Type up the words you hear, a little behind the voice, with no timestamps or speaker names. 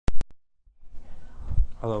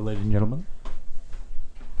Hello, ladies and gentlemen.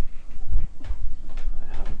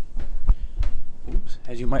 Oops,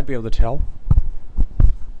 as you might be able to tell.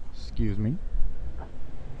 Excuse me.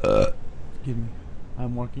 Excuse me.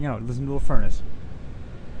 I'm working out. Listen to a furnace.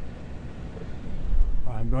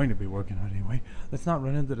 I'm going to be working out anyway. Let's not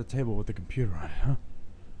run into the table with the computer on it, huh?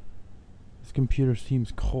 This computer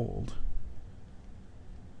seems cold.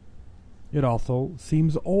 It also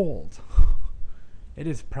seems old. It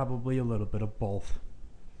is probably a little bit of both.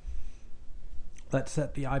 Let's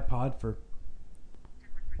set the iPod for...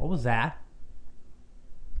 What was that?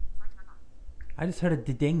 I just heard a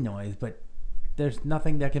ding noise, but there's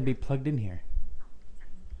nothing that can be plugged in here.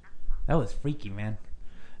 That was freaky, man.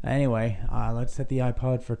 Anyway, let's set the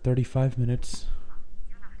iPod for 35 minutes.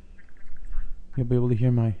 You'll be able to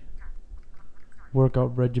hear my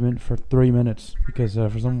workout regimen for 3 minutes because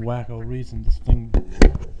for some wacko reason this thing... Oh,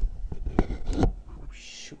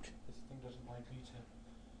 shoot. This thing doesn't like me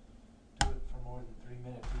to do it for more than 3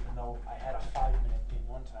 minutes, even though I had a 5-minute thing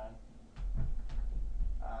one time.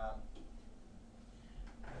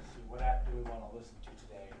 Let's see, what app do we want to listen to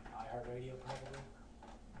today? iHeartRadio, probably?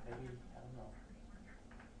 Maybe? I don't know.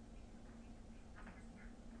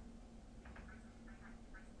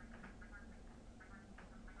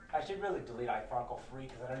 I should really delete iFarkle Free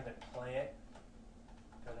because I don't even play it.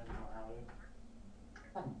 I don't know how to.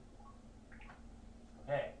 Button.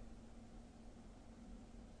 Okay.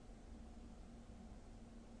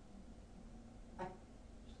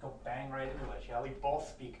 Just go bang right into it, shall we? Both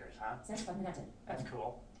speakers, huh? Set button active. That's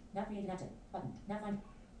cool. Now created active. Button. Now find.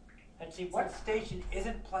 Let's see, what station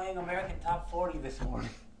isn't playing American Top 40 this morning?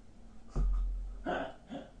 Yeah,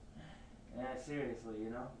 seriously, you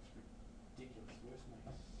know? It's ridiculous. Where's my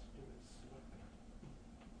stupid sweatband?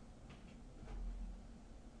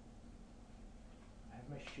 I have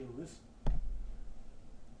my shoes.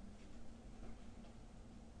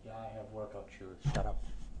 Yeah, I have workout shoes. Shut up.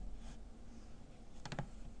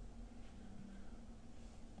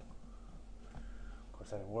 Of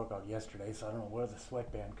course, I didn't work out yesterday, so I don't know where the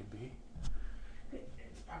sweatband could be.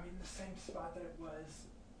 It's probably in the same spot that it was.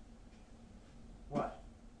 What?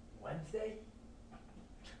 Wednesday?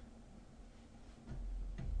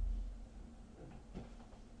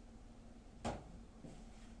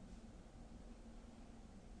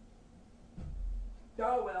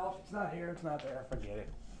 Oh well, if it's not here, it's not there. Forget it.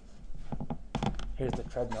 Here's the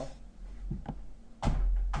treadmill. There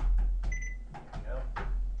you go.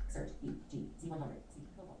 Search E G Z100 C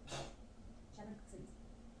Global. Shepherd Cities.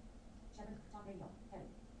 Shepherd Talk Radio.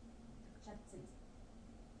 Heading. Shepherd Cities.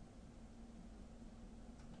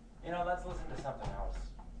 You know, let's listen to something else.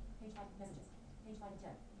 Page 5 messages. Page 5 of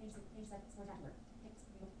 10. Page 6. Page 7 spectacular.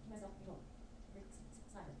 QSL Control.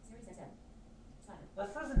 Slacker. Series XM. Slacker.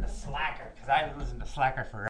 Let's listen to Slacker, because I haven't listened to Slacker forever.